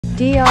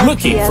DRPS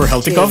Looking for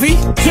healthy coffee?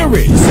 Here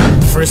is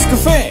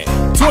Firstkafe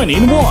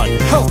 20-in-1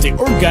 Healthy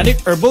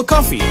Organic Herbal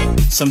Coffee.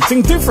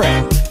 Something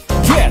different.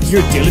 Get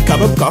your daily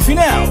cup of coffee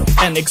now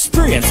and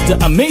experience the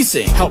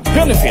amazing health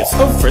benefits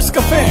of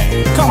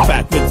Firstkafe.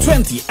 Compact with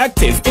 20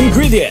 active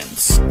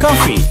ingredients: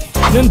 coffee,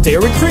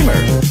 non-dairy creamer,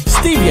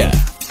 stevia,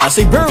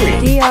 acai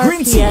berry,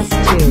 green tea,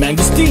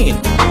 mangosteen,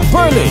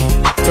 barley,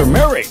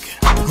 turmeric,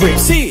 grape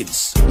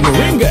seeds,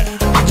 moringa,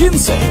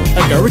 ginseng,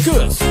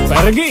 agaricus,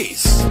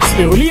 paragis,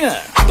 spirulina,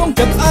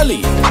 tongkat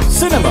ali,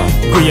 cinnamon,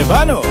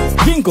 guyabano,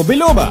 ginkgo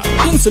biloba,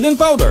 insulin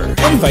powder,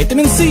 and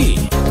vitamin C.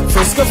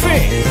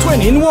 Firstkafe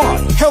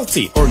 20-in-1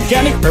 Healthy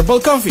Organic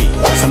Herbal Coffee.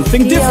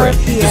 Something different.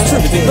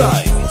 Distributed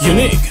by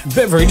Unique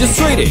Beverages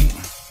Trading.